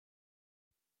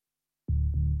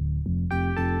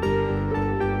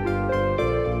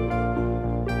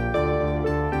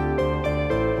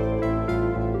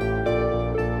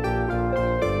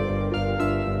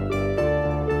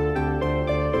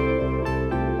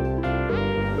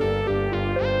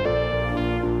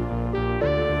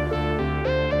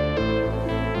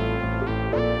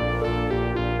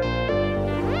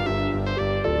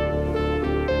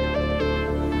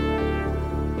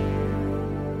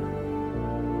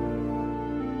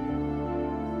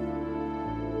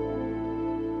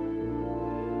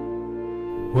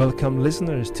Welcome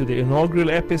listeners to the inaugural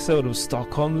episode of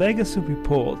Stockholm Legacy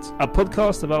Report, a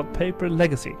podcast about paper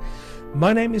legacy.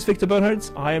 My name is Victor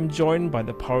Bernhards. I am joined by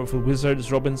the powerful wizards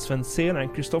Robin Svensson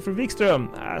and Christopher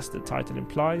Wikström. As the title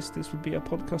implies, this will be a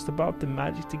podcast about the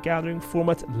Magic the Gathering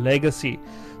format Legacy,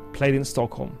 played in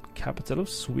Stockholm, capital of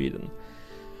Sweden.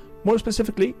 More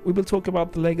specifically, we will talk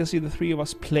about the legacy the three of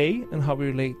us play and how we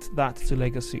relate that to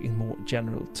legacy in more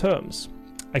general terms.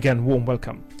 Again, warm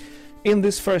welcome. In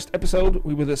this first episode,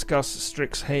 we will discuss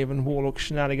Strixhaven Warlock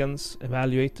shenanigans,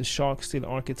 evaluate the Sharksteel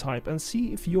archetype, and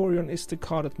see if Yorion is the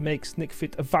card that makes Nick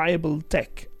Fit a viable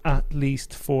deck, at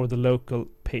least for the local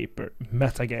paper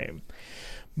metagame.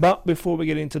 But before we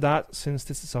get into that, since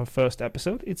this is our first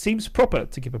episode, it seems proper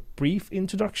to give a brief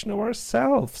introduction of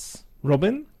ourselves.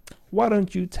 Robin, why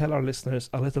don't you tell our listeners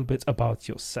a little bit about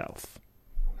yourself?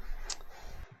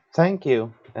 Thank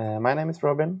you. My name is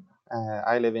Robin.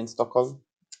 I live in Stockholm.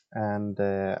 And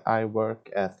I work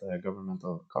at a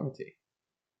governmental committee.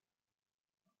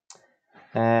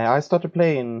 I started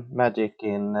playing Magic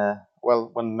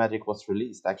when Magic was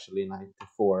released, actually in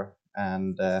 '94,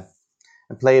 and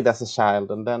played as a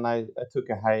child. And then I took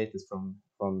a hiatus from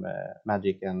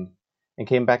Magic and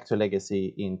came back to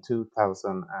Legacy in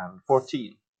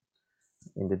 2014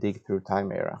 in the Dig Through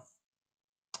Time era.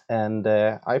 And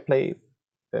I play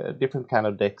different kind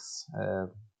of decks,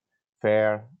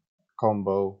 fair,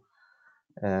 combo,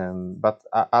 but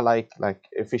I like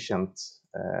efficient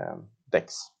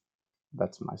decks.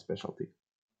 That's my specialty.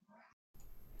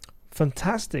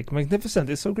 Fantastic,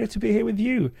 magnificent. It's so great to be here with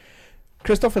you.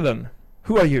 Christopher, then,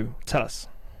 who are you? Tell us.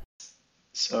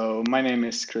 So my name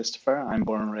is Christopher. I'm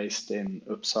born and raised in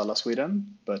Uppsala,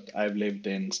 Sweden, but I've lived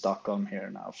in Stockholm here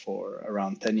now for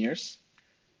around 10 years.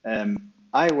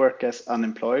 I work as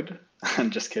unemployed.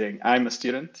 I'm just kidding. I'm a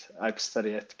student. I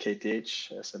study at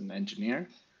KTH as an engineer,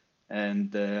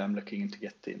 and I'm looking to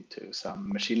get into some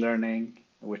machine learning,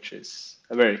 which is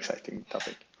a very exciting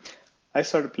topic. I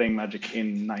started playing Magic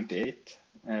in '98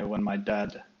 when my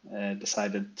dad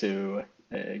decided to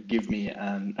give me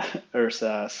an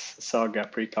Urza's Saga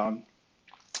Precon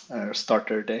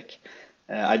starter deck.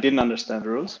 I didn't understand the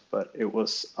rules, but it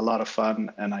was a lot of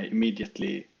fun, and I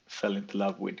immediately fell into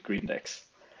love with green decks.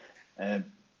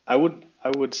 I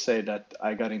would say that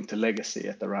I got into Legacy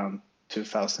at around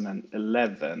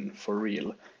 2011 for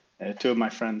real. Two of my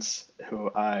friends who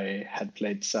I had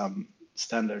played some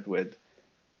standard with,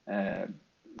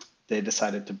 they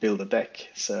decided to build a deck.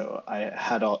 So I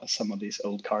had some of these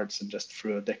old cards and just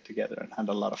threw a deck together and had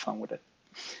a lot of fun with it.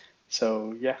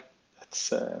 So yeah,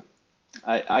 that's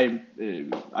I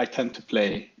tend to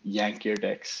play Yankier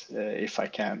decks if I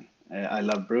can. I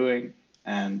love brewing,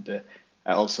 and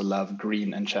I also love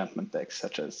green enchantment decks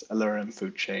such as Aluren,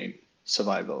 Food Chain,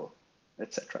 Survival,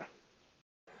 etc.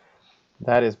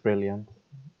 That is brilliant.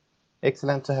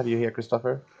 Excellent to have you here,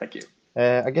 Christopher. Thank you.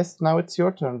 I guess now it's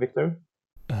your turn, Victor.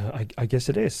 I guess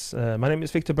it is. My name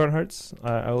is Victor Bernhards.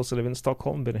 I also live in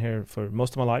Stockholm, been here for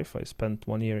most of my life. I spent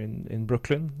 1 year in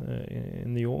Brooklyn,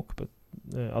 in New York, but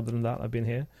other than that, I've been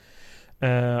here.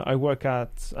 I work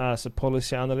as a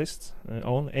policy analyst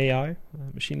on AI,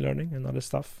 machine learning and other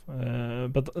stuff,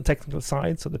 but the technical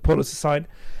side, so the policy side,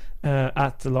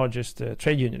 at the largest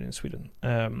trade union in Sweden.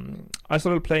 I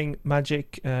started playing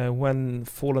Magic when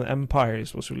Fallen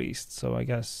Empires was released, so I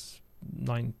guess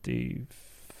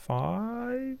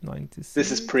 95, 96?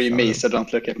 This is pre-me, so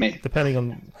don't look at me. Depending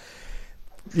on...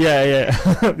 Yeah.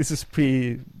 This is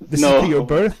pre your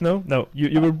birth. No,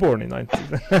 you were born in 90.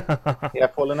 Yeah,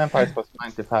 Fallen Empires was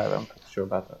 95. I'm pretty sure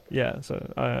about that. Yeah, so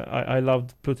I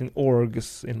loved putting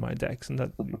orgs in my decks, and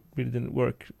that really didn't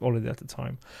work already at the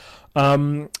time.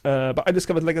 But I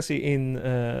discovered Legacy in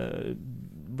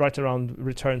right around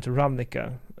Return to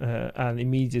Ravnica, and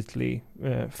immediately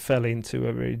fell into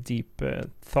a very deep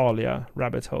Thalia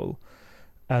rabbit hole.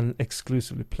 And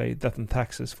exclusively played Death and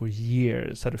Taxes for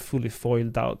years, had a fully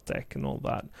foiled out deck and all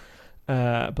that.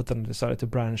 But then I decided to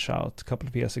branch out a couple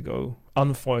of years ago,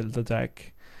 unfoiled the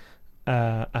deck,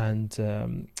 and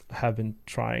have been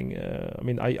trying.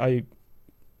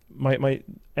 My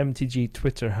MTG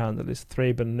Twitter handle is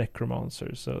Thraben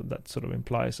Necromancer, so that sort of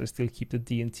implies I still keep the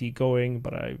D&T going,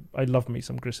 but I love me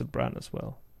some Griselbrand as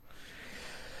well.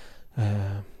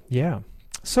 Yeah.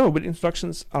 So, with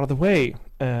introductions out of the way,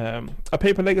 a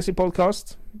Paper Legacy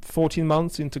podcast, 14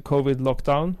 months into COVID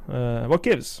lockdown. What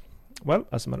gives? Well,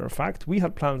 as a matter of fact, we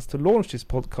had plans to launch this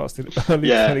podcast in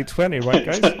early 2020, right,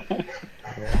 guys?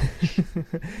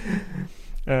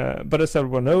 But as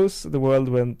everyone knows, the world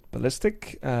went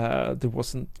ballistic. There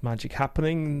wasn't magic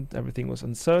happening. Everything was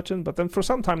uncertain. But then for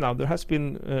some time now, there has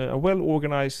been a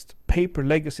well-organized Paper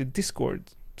Legacy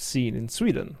Discord scene in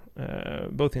Sweden,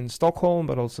 both in Stockholm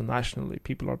but also nationally.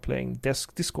 People are playing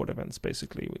Discord events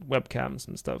basically with webcams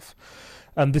and stuff,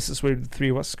 and this is where the three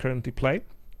of us currently play.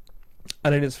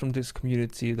 And it is from this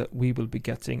community that we will be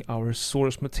getting our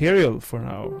source material for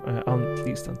now, at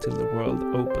least until the world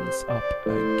opens up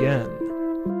again.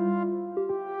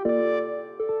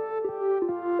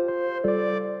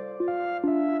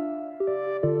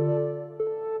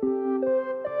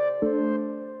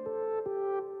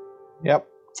 Yep.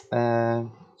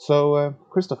 So,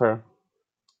 Christopher,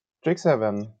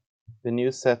 Strixhaven, the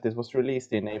new set, it was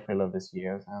released in April of this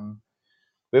year, and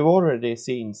we've already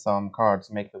seen some cards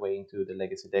make the way into the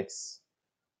legacy decks.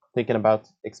 Thinking about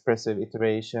Expressive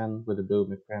Iteration with the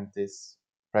Bloom Apprentice,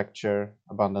 Fracture,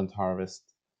 Abundant Harvest.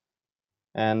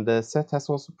 And the set has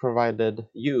also provided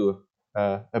you,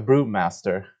 a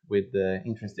Brewmaster, with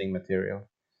interesting material.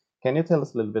 Can you tell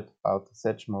us a little bit about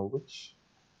Sedgemoor Witch?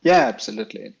 Yeah,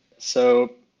 absolutely. So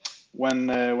when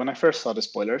I first saw the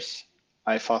spoilers,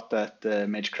 I thought that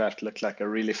Magecraft looked like a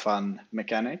really fun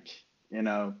mechanic. You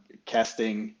know,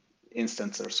 casting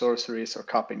instants or sorceries or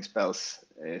copying spells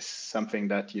is something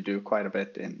that you do quite a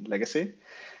bit in Legacy.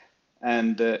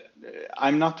 And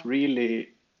I'm not really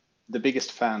the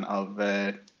biggest fan of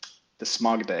the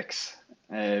Smog decks.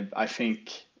 I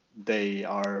think they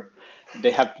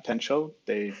have potential.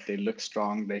 They look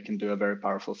strong. They can do a very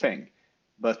powerful thing,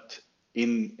 but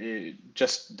in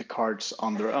just the cards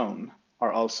on their own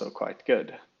are also quite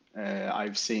good.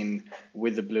 I've seen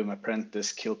with the Bloom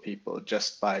Apprentice kill people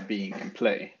just by being in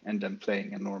play and then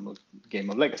playing a normal game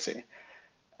of Legacy.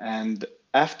 And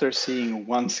after seeing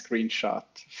one screenshot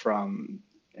from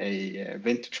a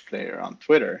vintage player on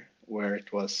Twitter where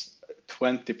it was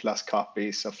 20 plus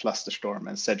copies of Flusterstorm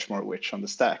and Sedgemoor Witch on the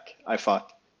stack, I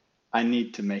thought, I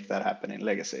need to make that happen in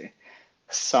Legacy.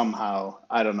 Somehow,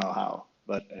 I don't know how,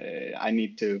 but I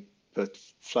need to put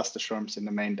Flusterstorms in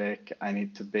the main deck. I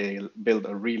need to build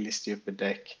a really stupid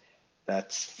deck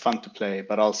that's fun to play,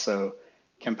 but also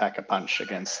can pack a punch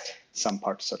against some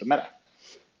parts of the meta.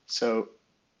 So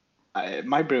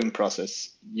my brewing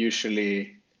process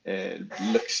usually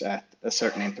looks at a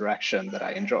certain interaction that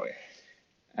I enjoy.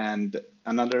 And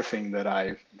another thing that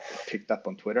I picked up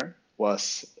on Twitter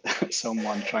was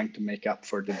someone trying to make up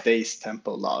for the Daze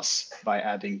Temple loss by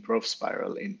adding Growth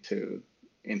Spiral into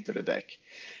the deck.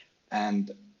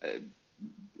 And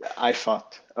I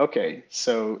thought, okay,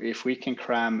 so if we can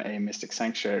cram a Mystic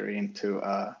Sanctuary into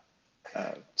a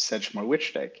Sedgemoor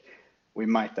Witch deck, we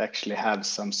might actually have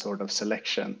some sort of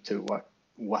selection to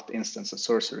what instance of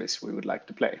sorceries we would like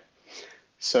to play.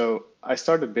 So I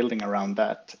started building around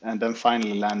that and then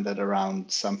finally landed around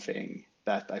something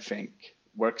that I think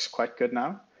works quite good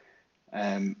now.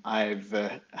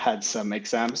 I've had some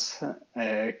exams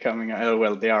coming up.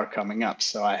 Well, they are coming up,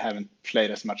 so I haven't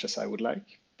played as much as I would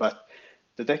like. But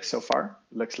the deck so far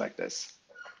looks like this.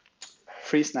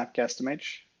 3 Snapcaster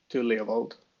Mage, 2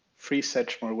 Leovold, 3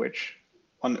 Sedgemoor Witch,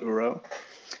 1 Uro,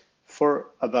 4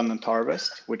 Abundant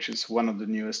Harvest, which is one of the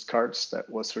newest cards that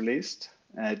was released.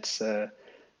 It's a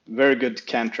very good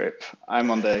cantrip. I'm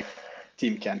on the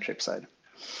team cantrip side.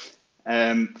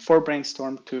 4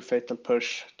 Brainstorm, 2 Fatal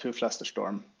Push, 2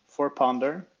 Flusterstorm, 4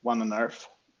 Ponder, 1 Unearth,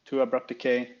 2 Abrupt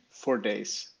Decay, 4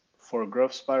 Daze, 4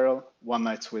 Growth Spiral, 1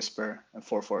 Night's Whisper, and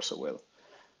 4 Force of Will.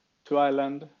 2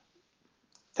 Island,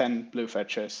 10 Blue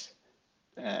Fetches,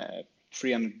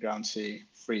 3 Underground Sea,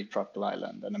 3 Tropical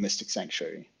Island, and a Mystic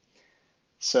Sanctuary.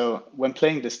 So when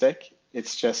playing this deck,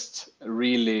 it's just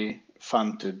really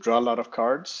fun to draw a lot of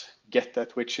cards, get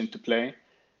that witch into play,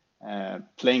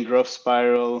 playing Growth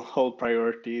Spiral, hold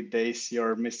priority, daze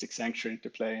your Mystic Sanctuary into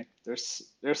play.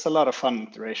 There's a lot of fun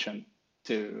iteration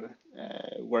to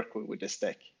work with this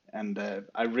deck, and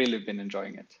I've really been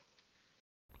enjoying it.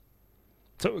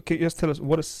 So can you just tell us,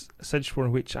 what does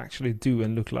Sedgemoor Witch actually do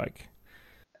and look like?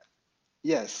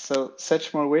 Yes, so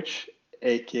Sedgemoor Witch,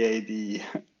 aka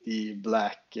the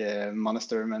black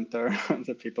monastery mentor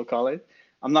that people call it.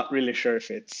 I'm not really sure if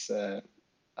it's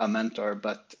a mentor,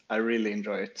 but I really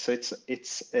enjoy it. So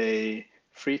it's a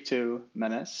 3/2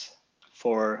 menace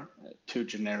for 2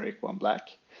 generic, 1 black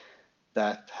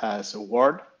that has a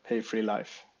ward, pay 3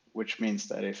 life, which means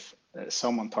that if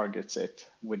someone targets it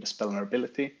with a spell or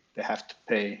ability, they have to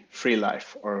pay 3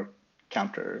 life or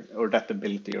counter, or that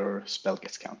ability or spell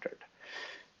gets countered.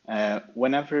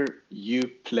 Whenever you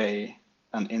play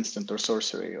an instant or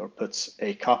sorcery or puts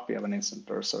a copy of an instant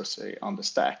or sorcery on the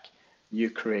stack, you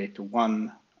create a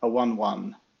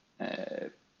 1/1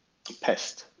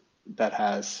 pest that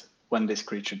has, when this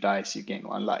creature dies, you gain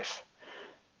 1 life.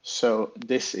 So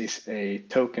this is a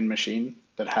token machine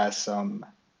that has some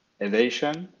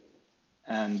evasion,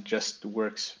 and just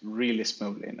works really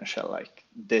smoothly in a shell like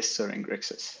this or in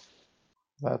Grixis.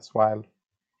 That's wild.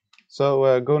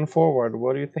 So going forward,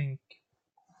 what do you think?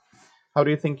 How do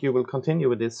you think you will continue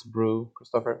with this brew,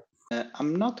 Christopher?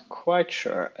 I'm not quite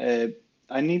sure.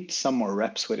 I need some more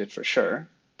reps with it for sure,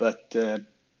 but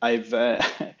I've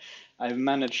I've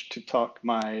managed to talk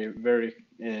my very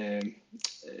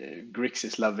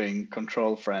Grixis loving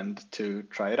control friend to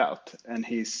try it out, and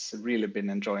he's really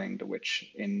been enjoying the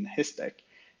witch in his deck.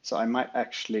 So I might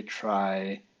actually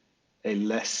try a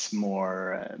less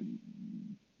more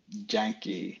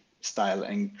janky style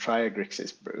and try a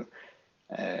Grixis brew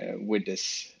with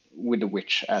the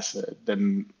witch as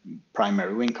the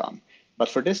primary win con. But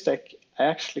for this deck, I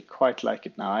actually quite like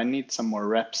it now. I need some more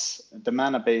reps. The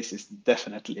mana base is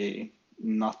definitely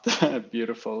not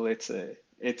beautiful. It's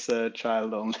a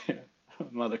child only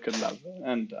mother could love,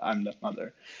 and I'm that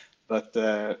mother. But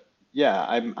yeah,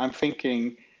 I'm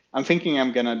thinking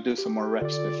I'm gonna do some more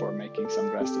reps before making some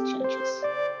drastic changes.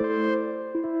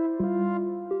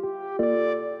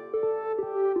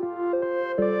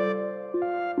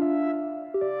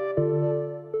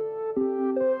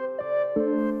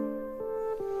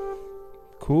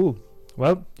 Cool.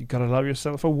 Well, you gotta love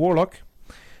yourself a warlock.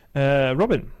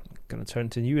 Robin, gonna turn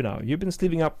to you now. You've been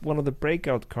sleeving up one of the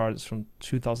breakout cards from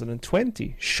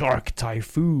 2020, Shark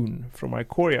Typhoon from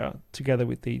Ikoria, together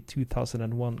with the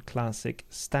 2001 classic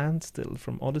Standstill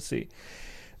from Odyssey.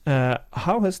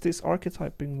 How has this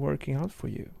archetype been working out for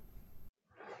you?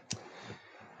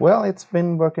 Well, it's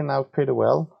been working out pretty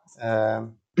well. I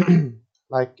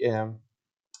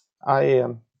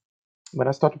when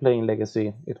I started playing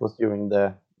Legacy, it was during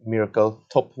the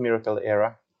top Miracle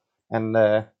era, and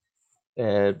then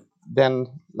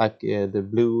the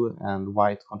blue and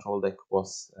white control deck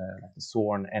was like a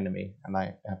sworn enemy, and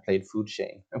I played Food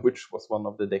Chain, which was one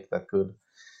of the decks that could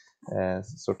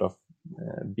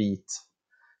beat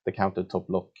the counter top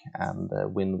lock and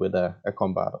win with a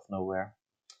combo out of nowhere.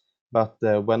 But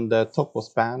when the top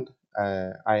was banned,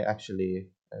 I actually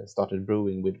started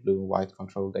brewing with blue and white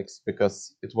control decks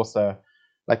because it was a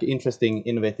interesting,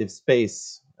 innovative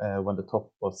space when the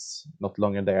top was not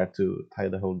longer there to tie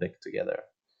the whole deck together,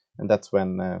 and that's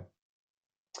when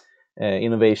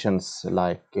innovations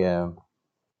like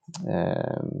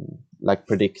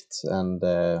Predict and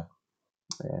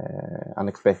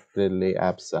Unexpectedly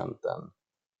Absent and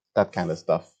that kind of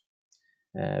stuff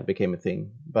became a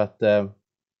thing. But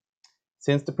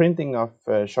since the printing of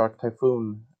Shark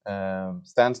Typhoon,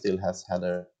 Standstill has had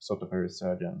a sort of a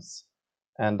resurgence,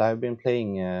 and I've been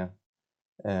playing a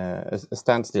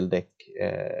Standstill deck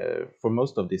for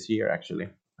most of this year, actually.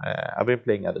 I've been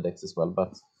playing other decks as well,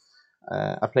 but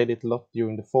I played it a lot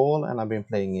during the fall, and I've been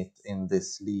playing it in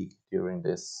this league during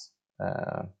the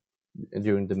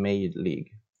May league,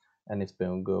 and it's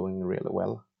been going really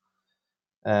well.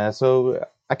 So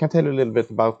I can tell you a little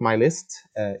bit about my list.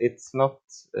 It's not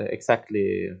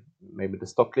exactly maybe the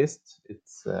stock list.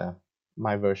 It's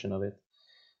my version of it,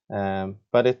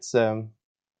 but it's a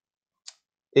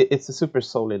super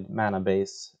solid mana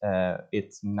base.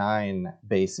 It's 9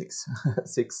 basics,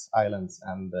 6 islands,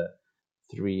 and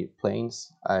 3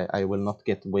 planes. I will not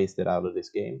get wasted out of this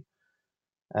game,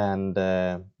 and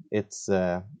it's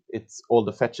all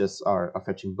the fetches are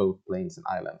fetching both planes and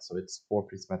islands. So it's 4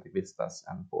 prismatic vistas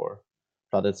and 4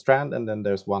 flooded strand, and then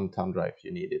there's 1 tundra if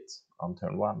you need it on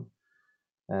turn 1.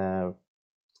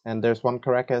 And there's 1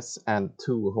 Caracas and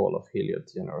 2 Hall of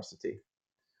Heliod Generosity,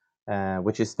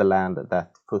 which is the land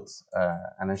that puts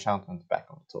an enchantment back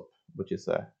on top, which is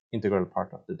an integral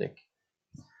part of the deck.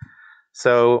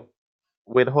 So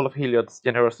with Hall of Heliod's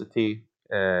Generosity,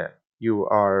 you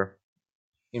are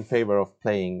in favor of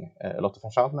playing a lot of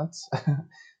enchantments.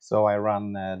 So I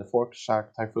run the 4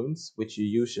 Shark Typhoons, which you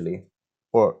usually,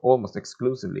 or almost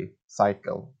exclusively,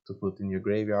 cycle to put in your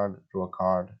graveyard, draw a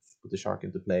card, put the shark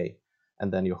into play,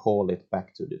 and then you haul it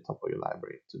back to the top of your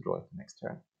library to draw it the next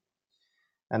turn.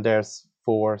 And there's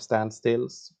 4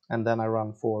 Standstills, and then I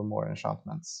run 4 more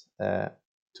enchantments,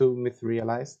 2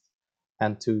 Myth-Realized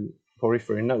and 2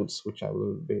 Periphery Nodes, which I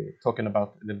will be talking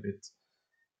about a little bit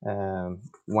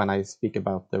when I speak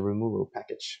about the removal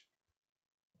package.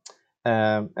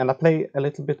 And I play a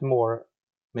little bit more,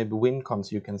 maybe win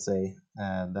cons you can say,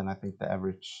 than I think the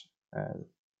average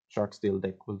Shark Steel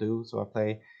deck will do. So I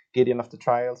play Gideon of the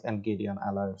Trials and Gideon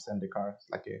Ally of Zendikar,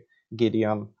 like a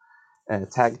Gideon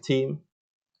tag team.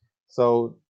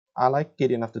 So I like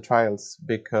Gideon of the Trials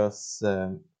because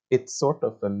it's sort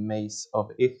of a Maze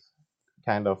of Ith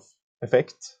kind of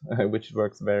effect, which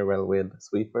works very well with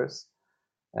sweepers.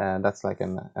 And that's like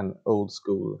an old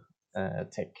school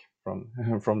tech from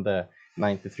from the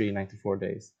 93-94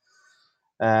 days.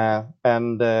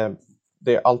 And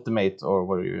the ultimate, or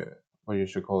what you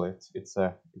should call it, it's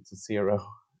a zero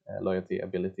loyalty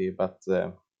ability, but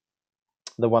the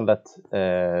one that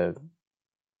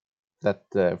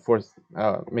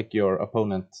make your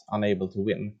opponent unable to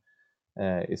win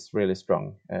is really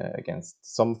strong against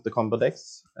some of the combo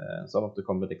decks. Some of the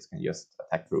combo decks can just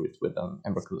attack through it with an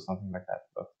Emrakul or something like that,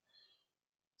 but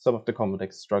some of the combo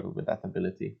decks struggle with that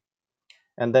ability.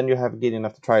 And then you have Gideon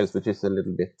of the Trials, which is a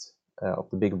little bit of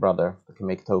the big brother that can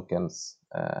make tokens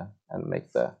and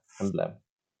make the emblem.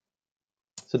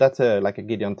 So that's like a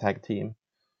Gideon tag team.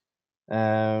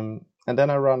 And then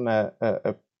I run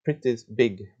a pretty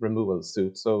big removal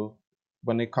suit. So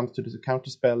when it comes to the counter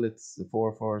spell, it's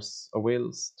 4 Force of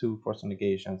Wills, 2 Force of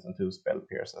Negations, and 2 Spell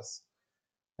Pierces.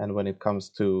 And when it comes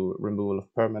to removal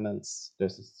of permanents,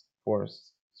 there's 4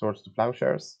 Swords to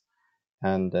Plowshares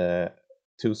and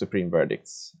 2 Supreme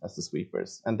Verdicts as the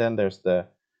sweepers. And then there's the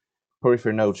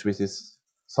Periphery Notes, which is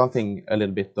something a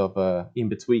little bit of in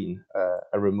between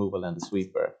a removal and a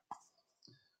sweeper.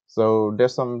 So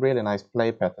there's some really nice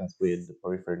play patterns with the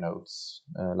Periphery Notes.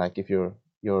 Like if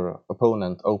your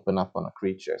opponent open up on a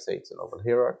creature, say it's a Noble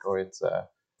Hierarch or it's a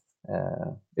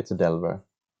Delver,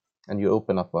 and you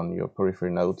open up on your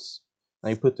Periphery Notes,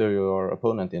 and you put your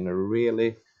opponent in a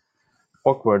really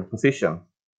awkward position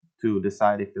to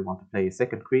decide if they want to play a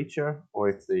second creature or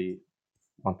if they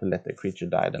want to let the creature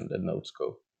die, then the notes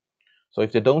go. So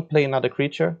if they don't play another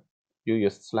creature, you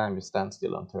just slam your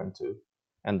standstill on turn 2,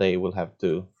 and they will have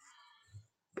to.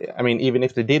 I mean, even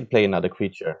if they did play another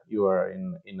creature, you are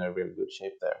in a really good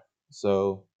shape there.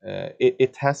 So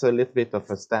it has a little bit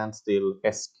of a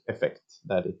standstill-esque effect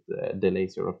that it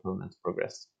delays your opponent's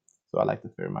progress. So I like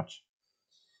it very much.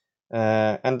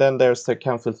 And then there's the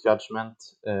Council's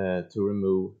Judgment to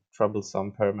remove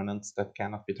troublesome permanents that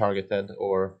cannot be targeted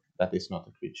or that is not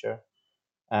a creature.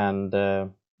 And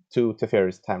 2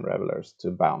 Teferi's Time Revelers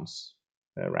to bounce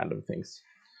random things.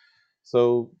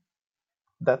 So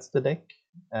that's the deck.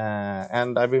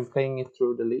 And I've been playing it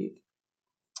through the league.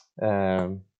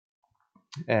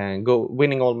 And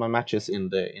winning all my matches in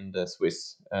the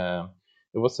Swiss. It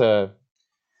was our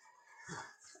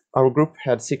group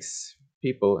had 6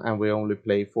 people and we only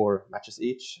play 4 matches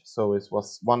each, so it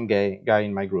was one guy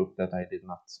in my group that I did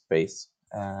not face,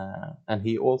 and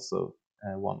he also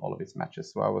won all of his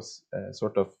matches, so I was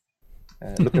sort of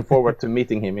looking forward to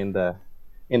meeting him in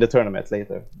the tournament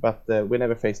later, but we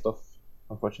never faced off,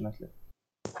 unfortunately.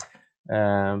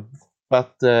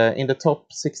 But in the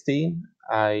top 16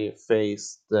 I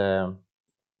faced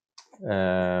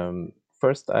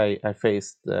first I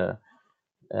faced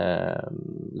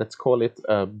let's call it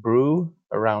a brew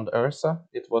around Ursa.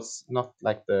 It was not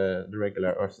like the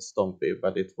regular Ursa Stompy,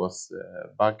 but it was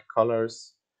bug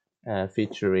colors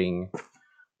featuring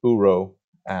Uro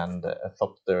and a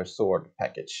Thopter sword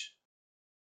package.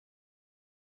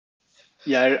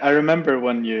 Yeah, I remember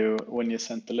when you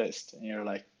sent the list and you're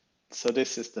like, so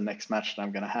this is the next match that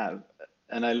I'm gonna have,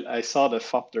 and I saw the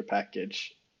Thopter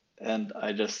package, and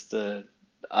I just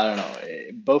I don't know,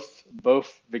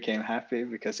 both became happy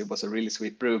because it was a really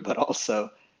sweet brew, but also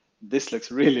this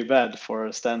looks really bad for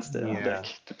a standstill deck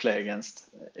to play against.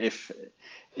 If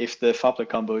the Thopter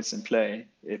combo is in play,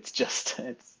 it's just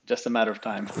a matter of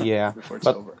time before it's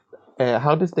over.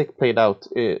 How this deck played out,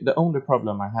 the only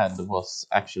problem I had was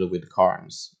actually with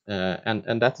Karns,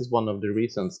 and that is one of the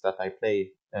reasons that I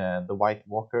play the White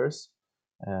Walkers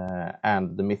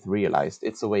and the Myth Realized.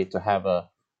 It's a way to have a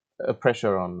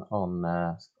pressure on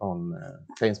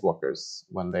Planeswalkers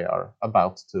when they are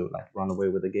about to like run away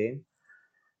with the game.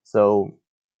 So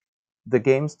the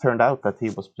games turned out that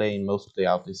he was playing mostly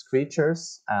out his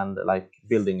creatures and like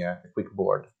building a quick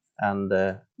board. And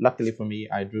luckily for me,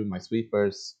 I drew my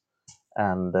sweepers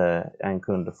and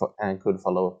could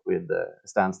follow up with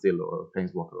standstill or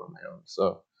Planeswalker on my own.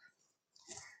 So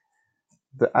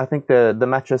I think the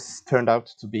matches turned out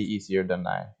to be easier than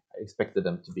I expected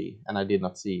them to be, and I did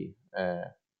not see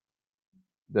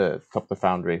the Thopter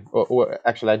Foundry. Or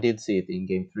actually, I did see it in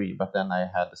game 3, but then I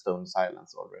had the Stone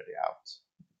Silence already out,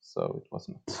 so it was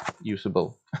not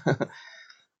usable.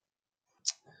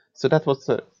 So that was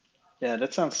yeah,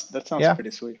 that sounds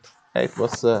pretty sweet. It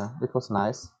was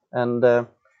nice. And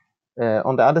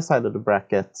on the other side of the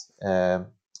bracket,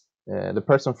 the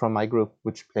person from my group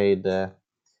which played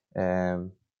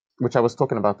which I was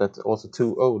talking about that also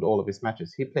 2-0'd all of his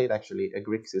matches, he played actually a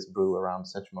Grixis brew around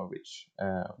Sedgemoor Witch,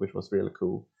 which was really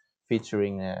cool,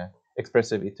 featuring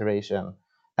expressive iteration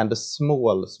and a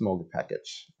small smog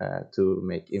package to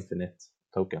make infinite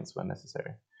tokens when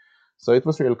necessary. So it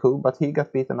was really cool, but he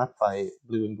got beaten up by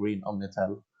blue and green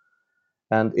Omnitel,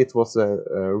 and it was a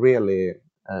really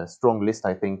strong list,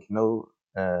 I think. No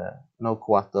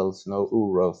Coatls, no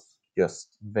Uros,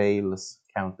 just Veils,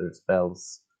 counter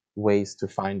spells, ways to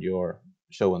find your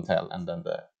show and tell, and then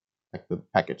the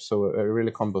package. So a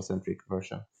really combo-centric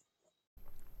version.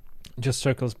 Just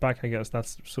circles back, I guess.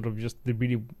 That's sort of just the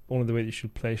really only the way you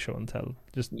should play show and tell.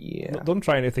 Just don't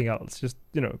try anything else. Just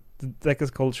the deck is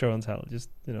called show and tell. Just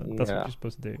that's what you're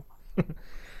supposed to do.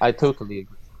 I totally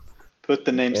agree. Put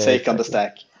the namesake on the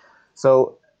stack.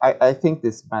 So I think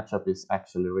this matchup is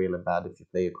actually really bad if you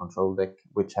play a control deck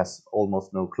which has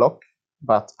almost no clock.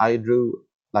 But I drew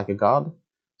like a god,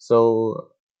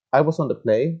 so I was on the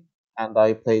play and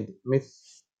I played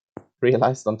Myth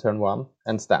Realized on turn 1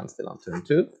 and Standstill on turn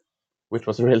 2, which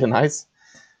was really nice.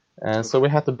 And so we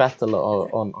had to battle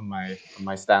on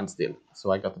my Standstill.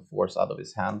 So I got the force out of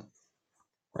his hand,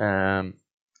 and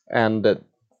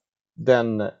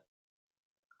then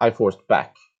I forced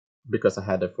back because I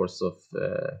had a force of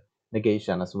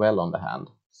negation as well on the hand.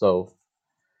 So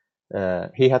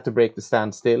he had to break the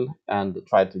Standstill and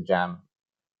try to jam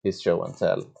his show and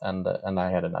tell, and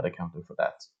I had another counter for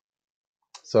that.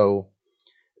 So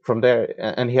from there,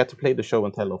 and he had to play the show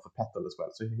and tell off a petal as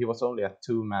well. So he was only at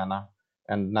 2 mana,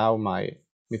 and now my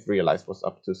Myth Realized was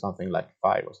up to something like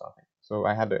 5 or something. So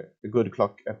I had a good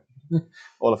clock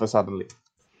all of a sudden,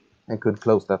 and could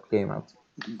close that game out.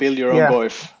 Build your own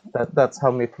Goyf. That's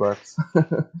how Myth works,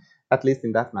 at least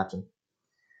in that matchup.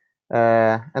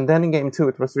 And then in game 2,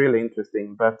 it was really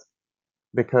interesting, but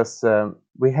because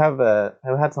we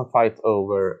had some fight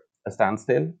over a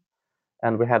Standstill,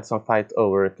 and we had some fight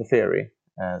over Teferi.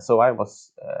 So I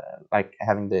was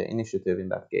having the initiative in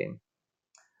that game.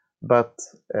 But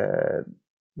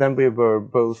then we were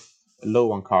both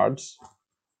low on cards,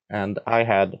 and I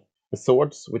had the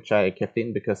swords, which I kept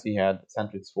in because he had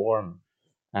Sentry Swarm,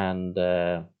 and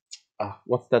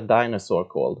what's that dinosaur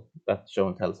called that show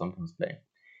and tell sometimes play?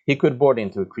 He could board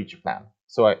into a creature plan,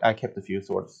 so I kept a few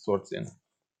swords in.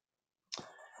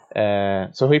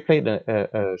 So he played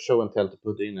a show and tell to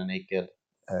put in a naked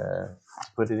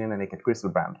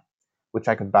Griselbrand, which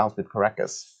I could bounce with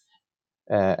Caracas.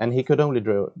 And he could only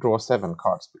draw 7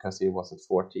 cards because he was at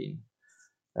 14.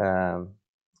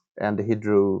 And he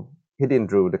didn't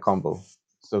draw the combo,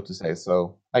 so to say.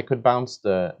 So I could bounce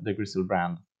the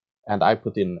Griselbrand, and I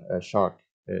put in a Shark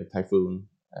Typhoon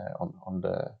on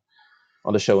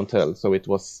the show and tell. So it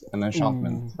was an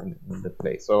enchantment in the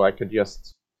play. So I could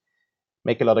just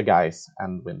make a lot of guys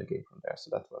and win the game from there. So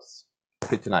that was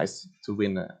pretty nice to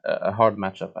win a hard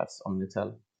matchup as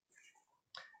Omnitel.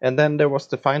 And then there was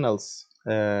the finals,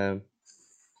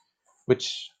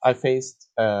 which I faced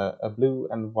a blue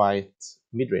and white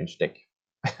mid-range deck.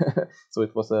 So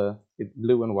it was a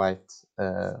blue and white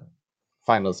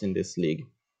finals in this league.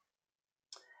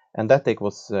 And that deck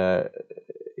was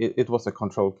it was a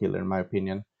control killer in my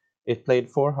opinion. It played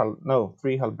 3 Hull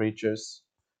Breachers,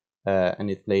 and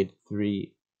it played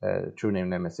 3 True Name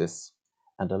Nemesis,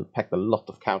 and it packed a lot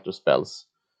of counter spells.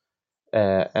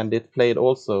 And it played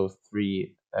also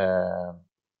 3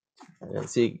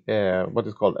 what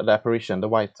is called the apparition, the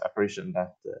white apparition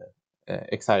that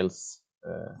exiles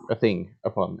a thing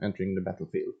upon entering the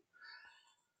battlefield.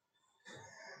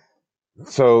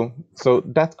 So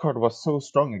that card was so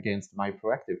strong against my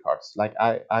proactive cards. Like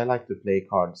I like to play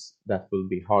cards that will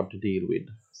be hard to deal with,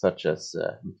 such as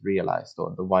Realized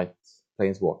or the white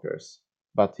Planeswalkers.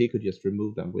 But he could just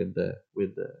remove them with the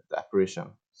apparition.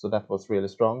 So that was really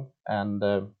strong, and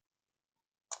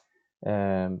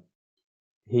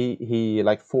he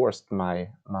like forced my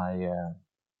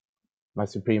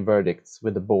Supreme Verdicts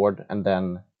with the board, and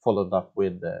then followed up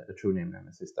with the True Name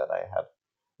Nemesis that I had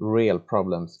real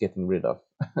problems getting rid of.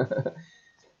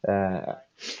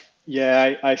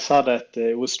 Yeah, I saw that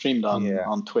it was streamed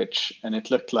on Twitch, and it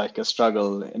looked like a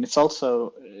struggle. And it's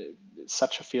also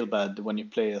such a feel bad when you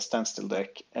play a Standstill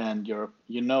deck and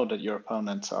you know that your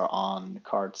opponents are on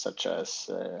cards such as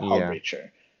Hull Breacher,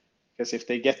 because if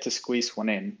they get to squeeze one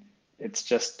in, it's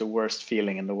just the worst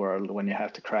feeling in the world when you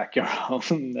have to crack your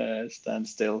own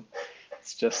Standstill.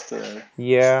 It's just it's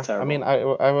terrible. I mean,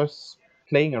 I was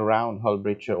playing around Hull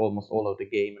Breacher almost all of the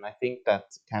game, and I think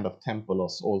that kind of tempo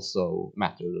loss also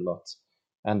mattered a lot.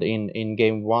 And in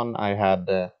game 1, I had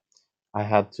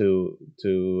to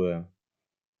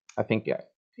I think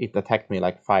it attacked me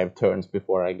like 5 turns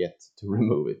before I get to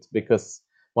remove it, because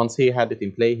once he had it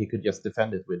in play, he could just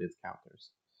defend it with his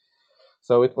counters.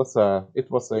 So it was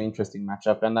an interesting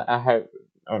matchup, and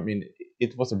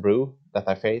it was a brew that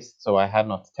I faced, so I had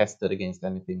not tested against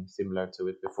anything similar to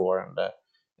it before, and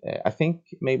I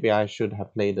think maybe I should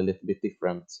have played a little bit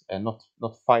different and not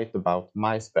fight about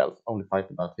my spells, only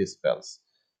fight about his spells.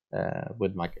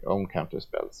 with my own counter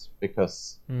spells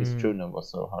because his True Name was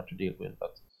so hard to deal with.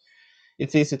 But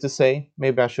it's easy to say.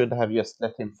 Maybe I should have just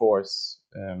let him force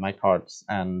my cards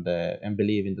and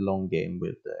believe in the long game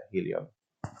with Heliod.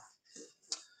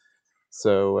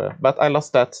 So, but I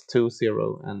lost that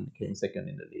 2-0 and came second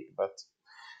in the league. But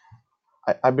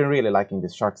I've been really liking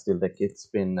this Sharksteel deck. It's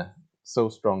been so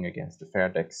strong against the fair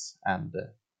decks and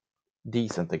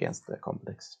decent against the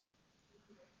complex.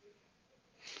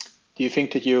 Do you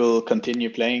think that you will continue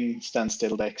playing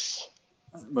standstill decks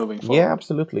moving forward? Yeah,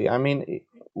 absolutely. I mean,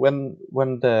 when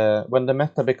the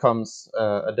meta becomes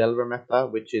a Delver meta,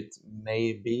 which it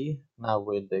may be now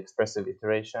with the expressive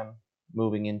iteration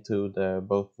moving into the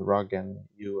both Rug and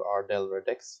UR Delver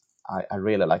decks, I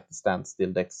really like the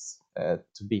standstill decks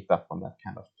to beat up on that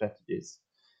kind of strategies.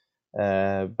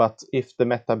 But if the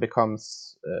meta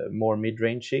becomes more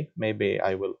mid-rangey, maybe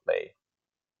I will play.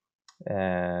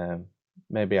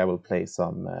 Maybe I will play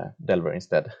some Delver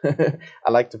instead.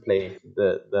 I like to play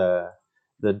the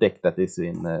deck that is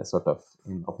in sort of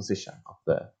in opposition of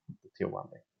the tier 1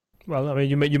 deck. Well, I mean,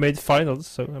 you made finals,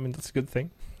 so I mean that's a good thing.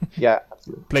 Yeah,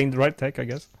 absolutely. Playing the right deck, I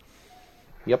guess.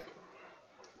 Yep.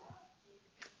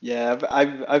 Yeah,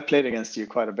 I've played against you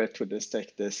quite a bit with this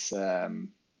deck this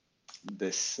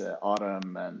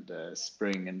autumn and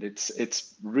spring, and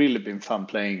it's really been fun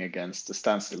playing against the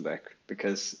standstill deck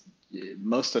because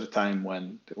most of the time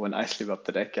when I sleeve up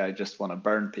the deck, I just want to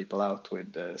burn people out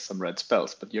with some red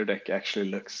spells, but your deck actually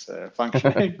looks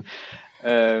functioning.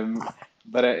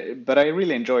 But I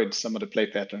really enjoyed some of the play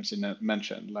patterns you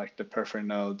mentioned, like the Periphery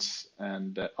Nodes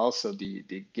and also the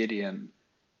Gideon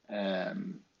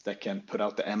that can put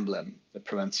out the emblem that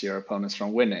prevents your opponents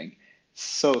from winning.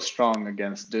 So strong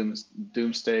against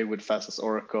Doomsday with Fastest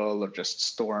Oracle or just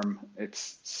Storm.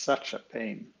 It's such a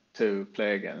pain to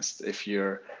play against if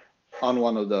you're on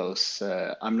one of those.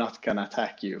 I'm not gonna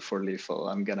attack you for lethal.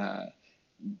 I'm gonna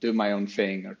do my own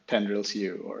thing or tendrils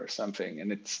you or something,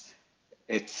 and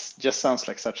it's just sounds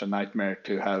like such a nightmare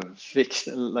to have fixed.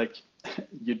 Like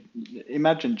you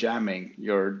imagine jamming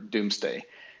your Doomsday,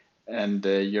 and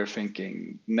you're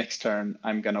thinking next turn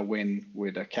I'm gonna win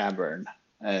with a Cavern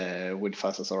with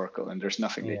Fastest Oracle, and there's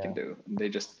nothing they can do. They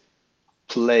just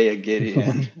play a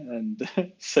Gideon and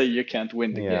say you can't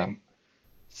win the game.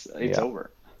 It's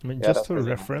over. I mean, just for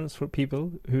reference for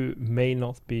people who may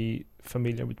not be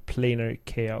familiar with planar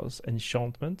chaos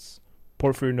enchantments,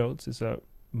 Porphyry Nodes is a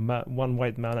 1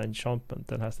 white mana enchantment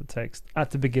that has the text,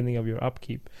 at the beginning of your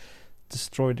upkeep,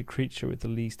 destroy the creature with the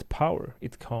least power.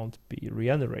 It can't be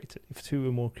regenerated. If 2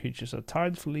 or more creatures are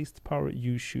tied for least power,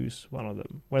 you choose one of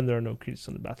them. When there are no creatures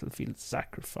on the battlefield,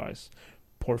 sacrifice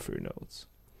Porphyry Nodes.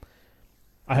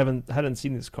 I hadn't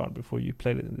seen this card before you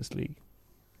played it in this league.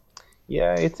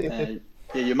 Yeah,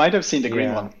 yeah, you might have seen the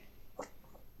green one,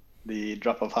 the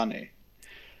Drop of Honey,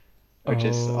 which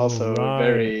is also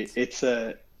very. It's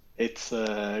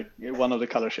one of the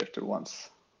color shifter ones,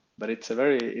 but it's a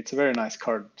very nice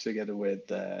card together with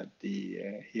the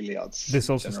Heliod's. This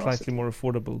also slightly more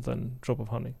affordable than Drop of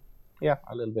Honey. Yeah,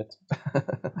 a little bit.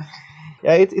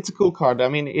 Yeah, it's a cool card. I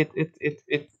mean,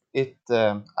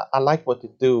 I like what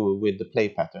it do with the play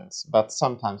patterns, but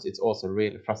sometimes it's also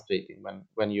really frustrating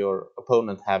when your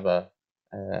opponent have a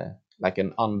like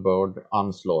an onboard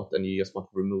onslaught and you just want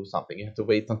to remove something. You have to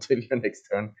wait until your next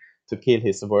turn to kill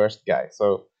his worst guy.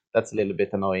 So that's a little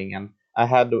bit annoying. And I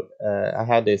had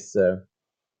this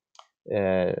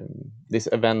this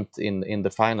event in the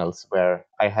finals where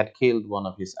I had killed one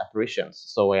of his apparitions,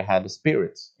 so I had a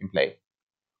spirit in play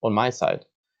on my side,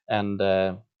 and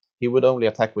he would only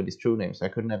attack with his true name, so I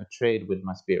could never trade with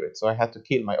my spirit. So I had to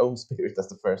kill my own spirit as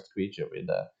the first creature with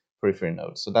the Periphery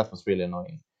Node. So that was really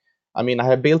annoying. I mean, I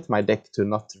have built my deck to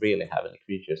not really have any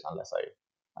creatures unless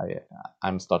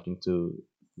I'm starting to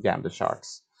jam the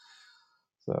sharks.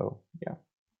 So yeah.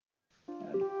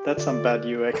 That's some bad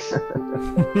UX.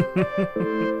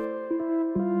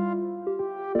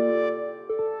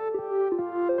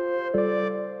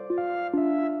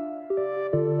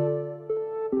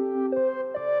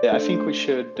 Yeah, I think we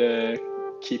should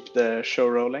keep the show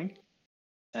rolling.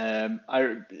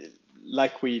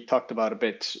 Like we talked about a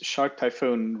bit, Shark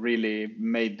Typhoon really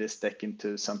made this deck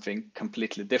into something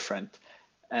completely different.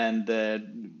 And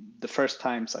the first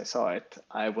times I saw it,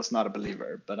 I was not a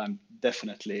believer, but I'm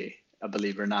definitely a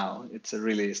believer now. It's a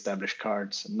really established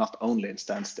card, not only in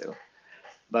Standstill.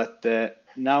 But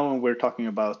now when we're talking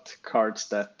about cards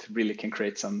that really can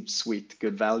create some sweet,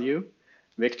 good value,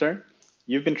 Victor,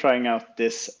 you've been trying out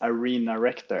this Arena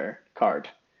Rector card.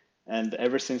 And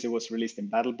ever since it was released in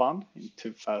Battle Bond in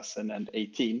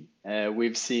 2018,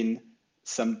 we've seen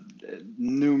some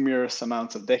numerous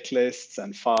amounts of deck lists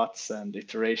and thoughts and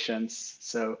iterations.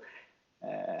 So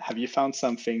have you found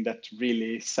something that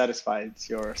really satisfies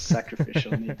your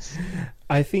sacrificial needs?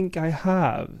 I think I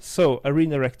have. So,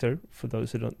 Arena Rector, for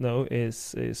those who don't know,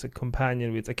 is a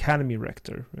companion with Academy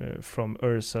Rector from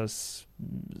Ursa's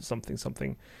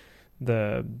something,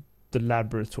 the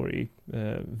laboratory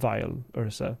vial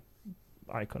Ursa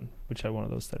icon, whichever one of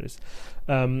those that is.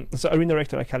 So, Arena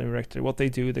Rector, Academy Rector, what they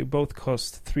do, they both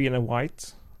cost 3 and a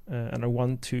white and are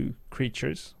 1/2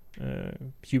 creatures.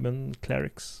 Human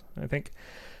clerics, I think,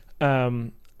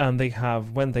 and they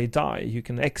have, when they die, you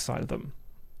can exile them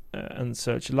and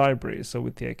search a library. So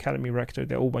with the Academy Rector,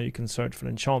 the old one, you can search for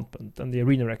an enchantment, and the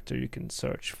Arena Rector, you can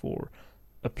search for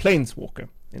a planeswalker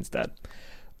instead.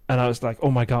 And I was like,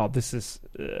 oh my god, this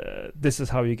is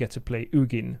how you get to play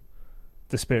Ugin,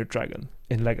 the Spirit Dragon,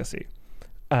 in Legacy.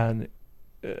 And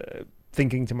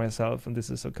thinking to myself, and this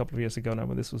is a couple of years ago now,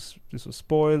 when this was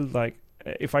spoiled, like,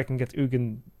 if I can get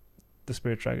Ugin, the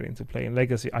Spirit Dragon, into play in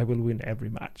Legacy, I will win every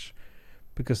match,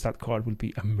 because that card will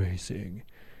be amazing.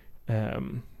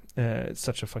 It's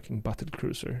such a fucking battle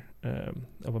cruiser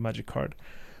of a Magic card.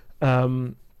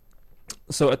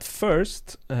 So at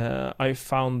first, I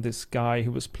found this guy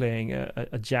who was playing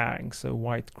a Jang, so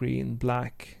white, green,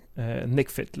 black Nick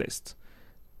Fit list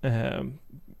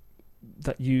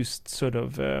that used sort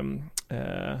of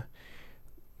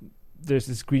there's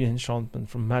this green enchantment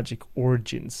from Magic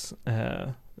Origins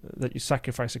that you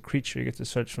sacrifice a creature, you get to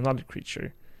search for another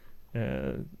creature.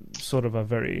 Sort of a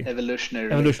very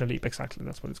evolutionary leap, exactly,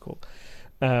 that's what it's called.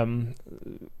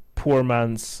 Poor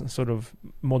man's sort of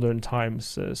modern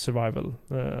times survival,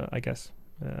 I guess,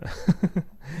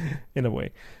 in a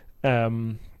way.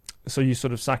 So you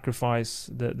sort of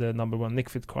sacrifice the number 1 Nick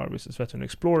Fit card, which is Veteran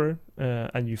Explorer,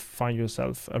 and you find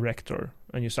yourself a Rector,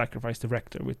 and you sacrifice the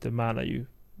Rector with the mana you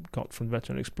got from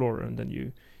Veteran Explorer, and then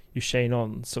you chain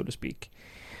on, so to speak.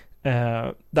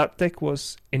 That deck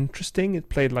was interesting. It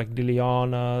played like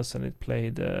Lilianas, and it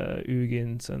played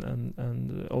Ugins,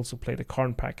 and also played a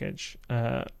Karn package.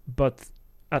 But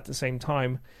at the same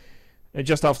time,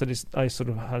 just after this, I sort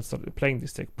of had started playing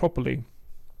this deck properly.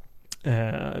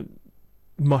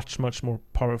 Much more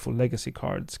powerful Legacy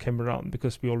cards came around,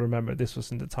 because we all remember this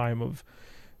was in the time of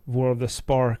War of the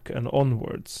Spark and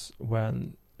onwards,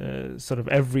 when sort of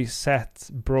every set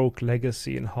broke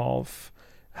Legacy in half,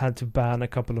 had to ban a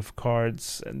couple of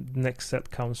cards, and next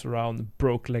set comes around,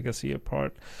 broke Legacy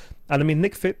apart. And I mean,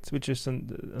 Nick Fit, which is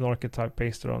an archetype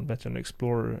based around Veteran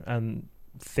Explorer and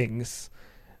things,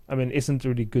 I mean, isn't a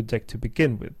really good deck to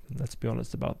begin with, let's be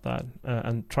honest about that.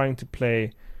 And trying to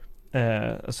play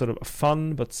a sort of a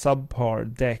fun but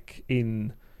subpar deck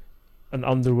in an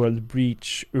Underworld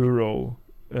Breach, Uro,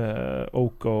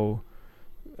 Oko,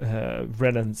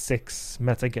 Ren 6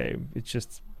 metagame,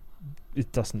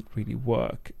 it doesn't really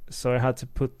work. So I had to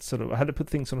put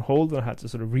things on hold, and I had to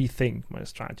sort of rethink my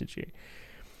strategy.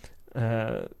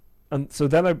 And so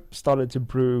then I started to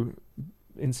brew,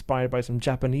 inspired by some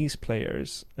Japanese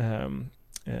players, a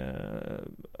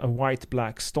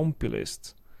white-black Stompy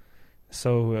list.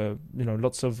 So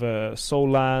lots of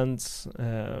Soul Lands,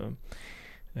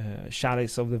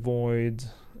 Chalice of the Void,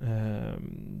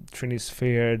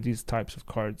 Trinisphere, these types of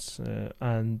cards,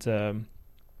 and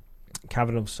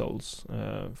Cavern of Souls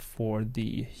for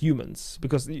the humans.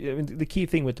 Because the key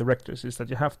thing with the Rectors is that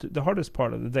the hardest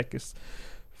part of the deck is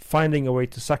finding a way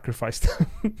to sacrifice them.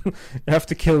 You have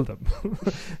to kill them.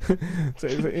 So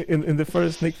in the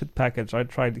first Nick Fit package, I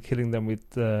tried killing them with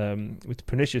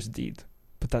Pernicious Deed,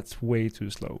 but that's way too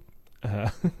slow.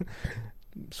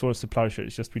 Swords to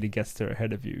Plowshares just really gets there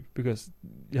ahead of you, because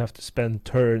you have to spend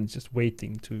turns just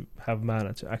waiting to have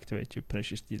mana to activate your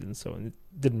Pernicious Deed and so on. It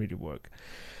didn't really work.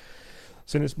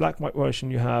 So in this black-white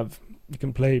version, you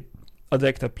can play a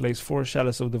deck that plays 4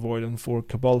 Chalice of the Void and 4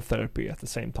 Cabal Therapy at the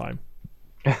same time,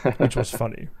 which was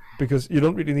funny, because you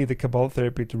don't really need the Cabal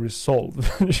Therapy to resolve.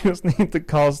 You just need to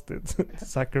cast it to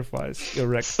sacrifice your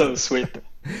Rector. So sweet.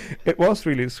 It was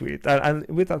really sweet, and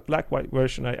with that black-white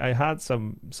version, I had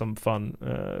some fun,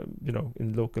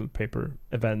 in local paper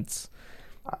events.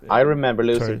 I remember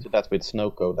losing to that with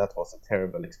Snowco. That was a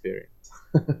terrible experience.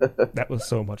 That was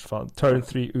so much fun. Turn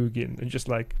 3 Ugin, and just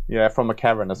like... Yeah, from a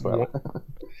cavern as well.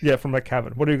 Yeah, from a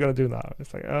cavern. What are you going to do now?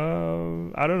 It's like,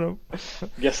 I don't know.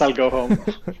 Guess I'll go home.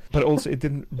 But also, it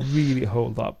didn't really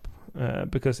hold up,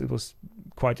 because it was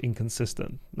quite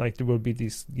inconsistent. Like, there will be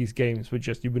these games where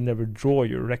just you would never draw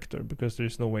your Rector, because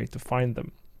there's no way to find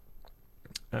them.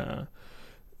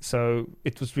 So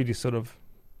it was really sort of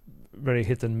very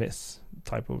hit and miss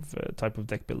type of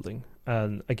deck building,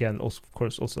 and again, also, of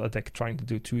course, also a deck trying to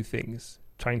do 2 things,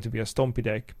 trying to be a stompy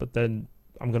deck, but then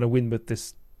I'm gonna win with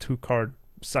this 2-card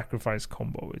sacrifice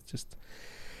combo. It's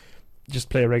just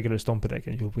play a regular stompy deck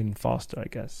and you'll win faster, I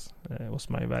guess. Was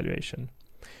my evaluation.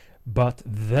 But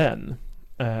then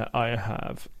I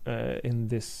have during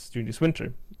this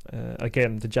winter,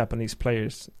 again, the Japanese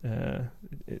players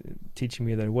teaching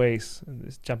me their ways. And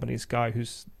this Japanese guy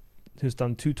who's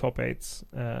done 2 top 8s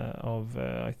of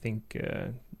I think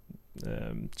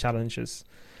challenges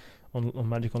on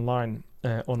Magic Online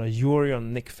on a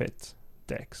Yorion Nick Fit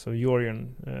deck. So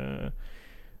Yorion,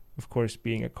 of course,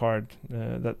 being a card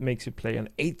that makes you play an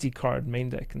 80-card main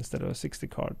deck instead of a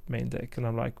 60-card main deck. And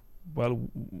I'm like, well,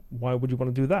 why would you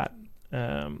want to do that?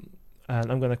 And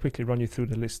I'm going to quickly run you through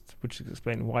the list, which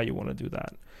explain why you want to do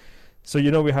that. So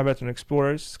we have Veteran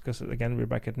Explorers, because again, we're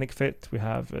back at Nick Fit. We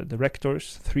have the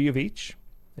Rectors, 3 of each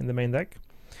in the main deck.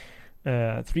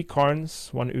 3 Karns,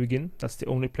 1 Ugin. That's the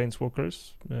only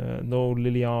Planeswalkers. No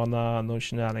Liliana, no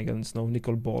shenanigans, no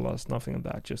Nicol Bolas, nothing like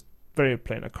that. Just very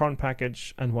plain. A Karn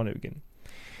package and 1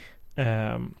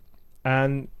 Ugin.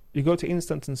 And you go to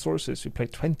Instants and Sources, you play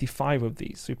 25 of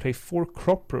these. So you play 4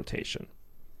 Crop Rotation.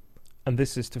 And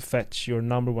this is to fetch your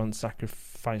number 1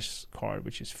 sacrifice card,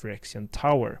 which is Phyrexian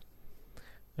Tower.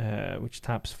 Which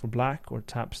taps for black or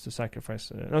taps to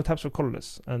sacrifice... taps for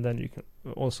colorless. And then you can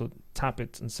also tap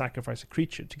it and sacrifice a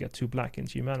creature to get 2 black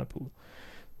into your mana pool.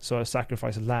 So I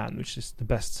sacrifice a land, which is the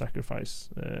best sacrifice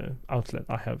outlet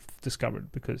I have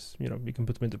discovered, because you can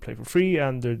put them into play for free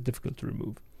and they're difficult to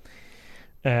remove.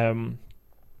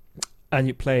 And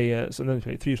you play... so then you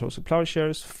play 3 Toes of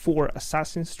Plowshares, 4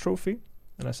 Assassin's Trophy.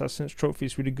 And Assassin's Trophy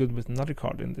is really good with another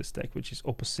card in this deck, which is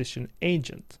Opposition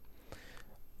Agent.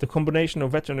 The combination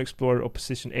of Veteran Explorer,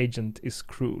 Opposition Agent is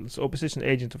cruel. So Opposition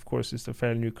Agent, of course, is a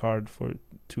fairly new card for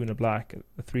 2 and a black,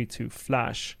 a 3/2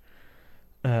 flash.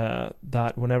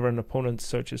 That whenever an opponent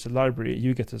searches a library,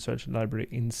 you get to search a library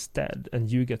instead,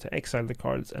 and you get to exile the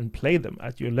cards and play them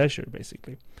at your leisure,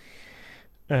 basically.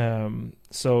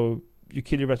 So you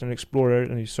kill your Veteran Explorer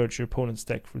and you search your opponent's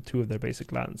deck for 2 of their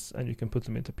basic lands, and you can put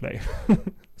them into play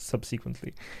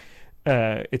subsequently.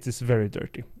 It is very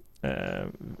dirty.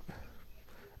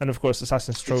 And of course,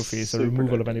 Assassin's Trophy is a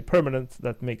removal of any permanent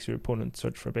that makes your opponent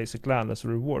search for a basic land as a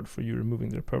reward for you removing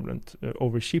their permanent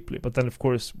over cheaply. But then, of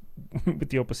course, with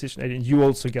the Opposition Agent, you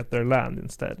also get their land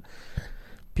instead.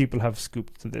 People have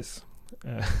scooped to this.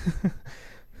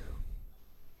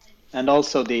 And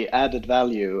also the added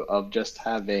value of just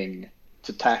having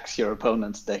to tax your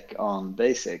opponent's deck on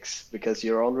basics, because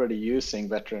you're already using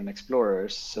Veteran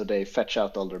Explorers, so they fetch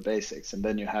out all their basics, and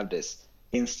then you have this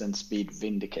instant speed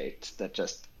Vindicate that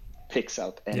just picks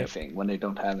out anything when they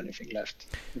don't have anything left.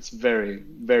 It's very,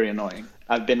 very annoying.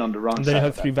 I've been on the wrong side. And then you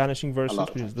have 3 Vanishing Verses,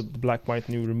 which is the black-white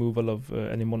new removal of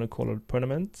any monocolored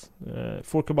permanent.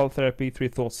 4 Cabal Therapy, 3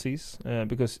 Thoughtseize,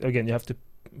 because again, you have to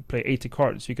play 80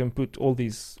 cards. You can put all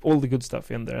the good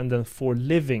stuff in there, and then 4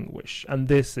 Living Wish. And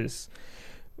this is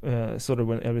sort of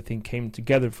when everything came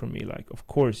together for me. Like, of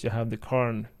course, you have the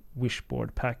Karn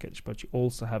Wishboard package, but you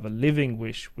also have a Living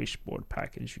Wish Wishboard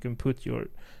package. You can put your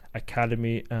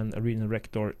Academy and Arena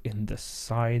Rector in the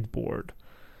sideboard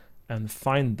and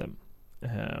find them.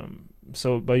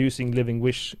 So by using Living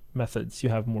Wish methods, you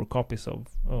have more copies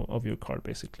of your card,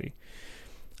 basically.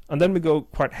 And then we go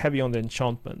quite heavy on the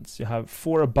enchantments. You have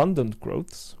 4 Abundant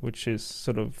Growths, which is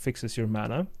sort of fixes your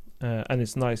mana, and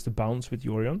it's nice to bounce with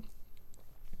Yorion.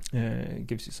 It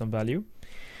gives you some value.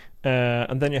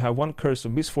 And then you have 1 Curse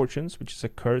of Misfortunes, which is a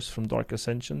curse from Dark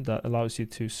Ascension that allows you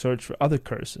to search for other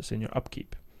curses in your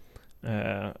upkeep.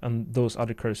 And those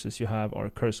other curses you have are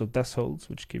Curse of Deathhold,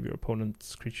 which give your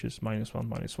opponent's creatures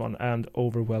 -1/-1, and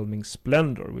Overwhelming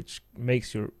Splendor, which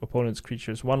makes your opponent's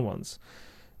creatures 1/1s.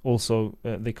 Also,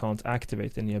 they can't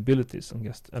activate any abilities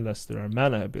unless there are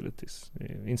mana abilities.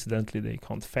 Incidentally, they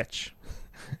can't fetch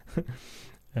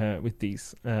with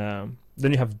these. Then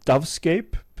you have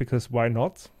Dovescape, because why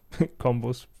not?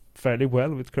 Combos fairly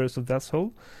well with Curse of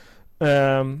Deathhold.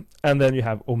 And then you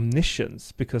have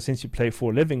Omniscience, because since you play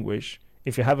 4 Living Wish,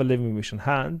 if you have a Living Wish on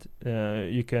hand,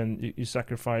 you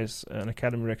sacrifice an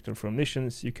Academy Rector for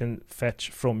Omniscience. You can fetch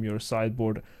from your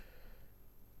sideboard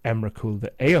Emrakul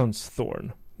the Aeon's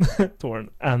Thorn,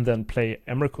 and then play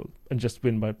Emrakul and just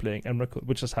win by playing Emrakul,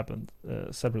 which has happened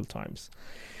several times.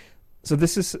 So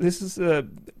this is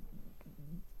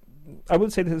I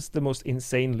would say this is the most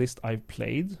insane list I've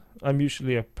played. I'm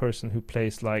usually a person who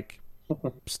plays like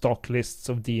stock lists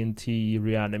of D&T,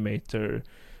 Reanimator.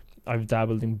 I've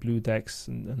dabbled in blue decks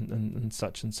and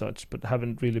such, but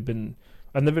haven't really been...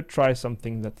 I've never tried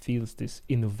something that feels this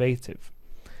innovative.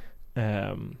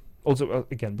 Also,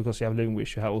 again, because you have Living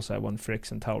Wish, you also have 1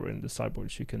 Phyrexian Tower in the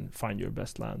sideboard, so you can find your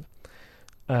best land.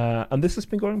 And this has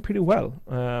been going pretty well.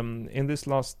 In this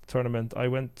last tournament, I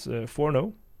went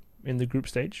 4-0 in the group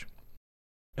stage.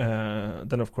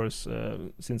 Then, of course,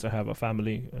 since I have a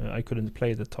family, I couldn't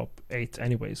play the top 8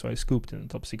 anyway, so I scooped in the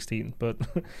top 16. But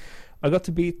I got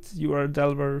to beat UR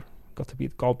Delver, got to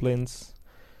beat Goblins,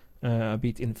 I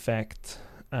beat Infect,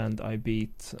 and I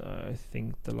beat, I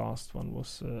think the last one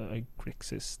was a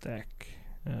Grixis deck.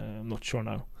 I'm not sure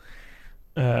now.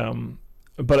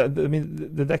 But I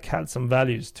mean, the deck had some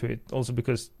values to it, also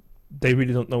because they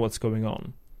really don't know what's going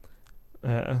on.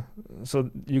 So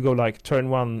you go like turn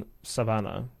 1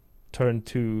 Savannah, turn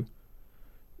 2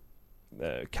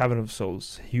 Cavern of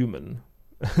Souls Human.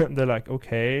 They're like,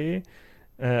 okay.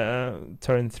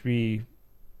 Turn 3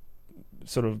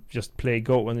 sort of just play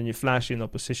Go, and then you flash in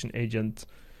Opposition Agent,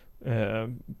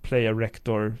 play a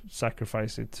Rector,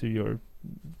 sacrifice it to your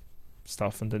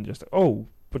stuff, and then just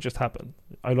what just happened?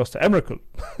 I lost to Emrakul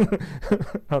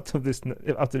out of this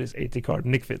 80 card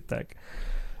Nickfit deck.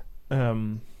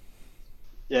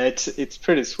 Yeah, it's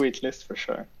pretty sweet list for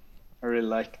sure. I really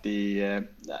like the.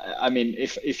 I mean,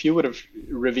 if you would have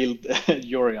revealed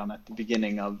Yorion at the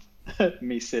beginning of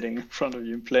me sitting in front of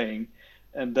you playing,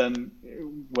 and then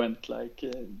went like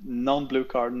non-blue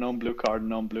card, non-blue card,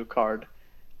 non-blue card,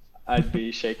 I'd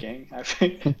be shaking. I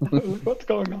think, what's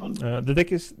going on? The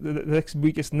deck's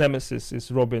weakest nemesis is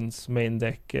Robin's main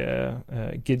deck,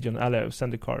 Gideon Ally of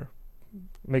Zendikar.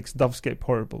 Makes Dovescape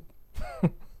horrible.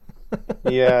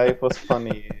 Yeah, it was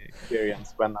funny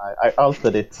experience when I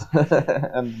altered it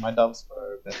and my doves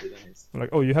were better than his.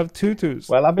 Like, you have 2/2s.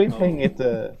 Well, I've been playing it.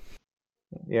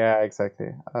 Yeah,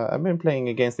 exactly. I've been playing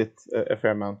against it a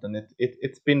fair amount, and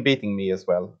it's been beating me as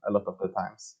well a lot of the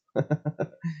times.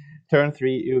 Turn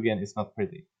 3 Ugin is not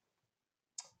pretty,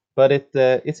 but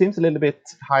it seems a little bit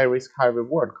high risk, high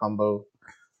reward combo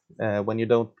when you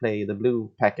don't play the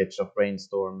blue package of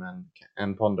Brainstorm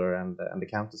and Ponder and the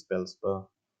counter spells. But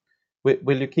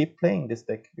will you keep playing this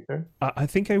deck, Victor? I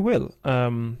think I will. I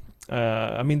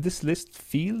mean, this list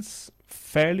feels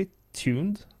fairly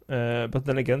tuned. But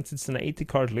then again, it's an 80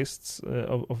 card list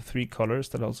of 3 colors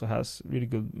that also has really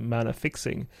good mana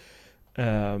fixing.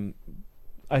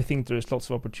 I think there's lots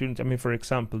of opportunity. I mean, for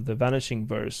example, the Vanishing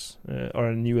Verse are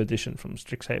a new addition from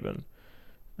Strixhaven,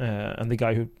 and the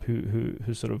guy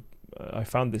who sort of I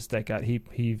found this deck at,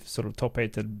 he sort of top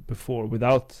 8'd before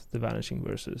without the Vanishing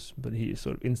Verses, but he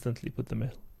sort of instantly put them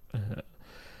in.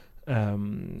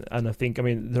 And I think, I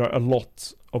mean, there are a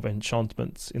lot of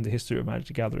enchantments in the history of Magic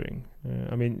the Gathering.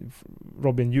 I mean,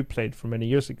 Robin, you played for many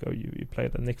years ago. You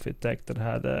played a Nickfit deck that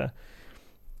had a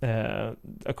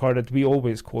card that we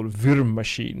always call Wyrm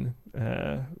Machine,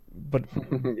 but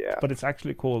Yeah. but it's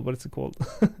actually called, what is it called?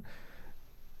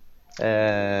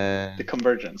 The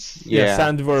Convergence. Yeah,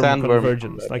 Sandworm Sandworm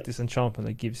Convergence, like this enchantment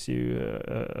that gives you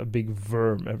a big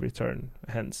worm every turn,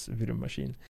 hence Wyrm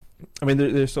Machine. I mean,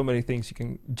 there's so many things you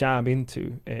can jam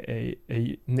into a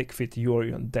Nickfit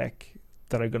Yorion deck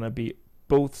that are going to be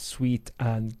both sweet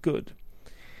and good.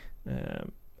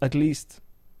 At least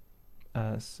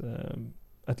I've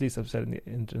said in the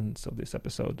entrance of this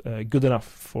episode, good enough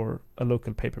for a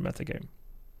local paper meta game.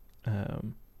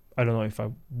 I don't know if I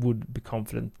would be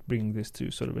confident bringing this to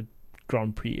sort of a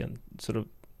Grand Prix and sort of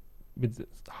with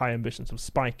high ambitions of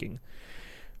spiking.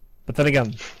 But then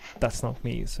again, that's not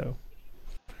me, so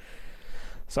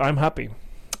I'm happy.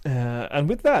 And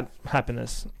with that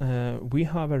happiness, we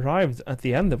have arrived at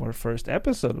the end of our first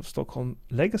episode of Stockholm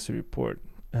Legacy Report.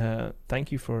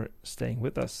 Thank you for staying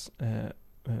with us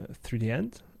through the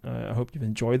end. I hope you've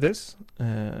enjoyed this.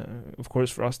 Of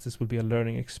course, for us, this will be a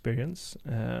learning experience,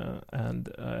 and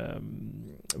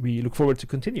we look forward to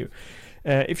continue.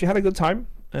 If you had a good time,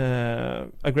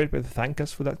 a great way to thank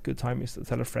us for that good time is to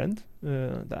tell a friend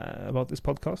about this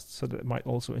podcast so that they might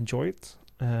also enjoy it.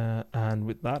 And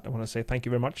with that, I want to say thank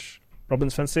you very much, Robin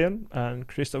Svensson and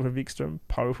Christopher Wikström,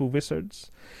 Powerful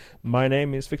Wizards. My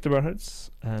name is Victor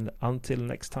Bernhards, and until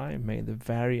next time, may the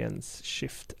variance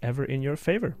shift ever in your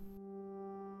favor.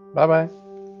 Bye-bye.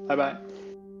 Bye bye.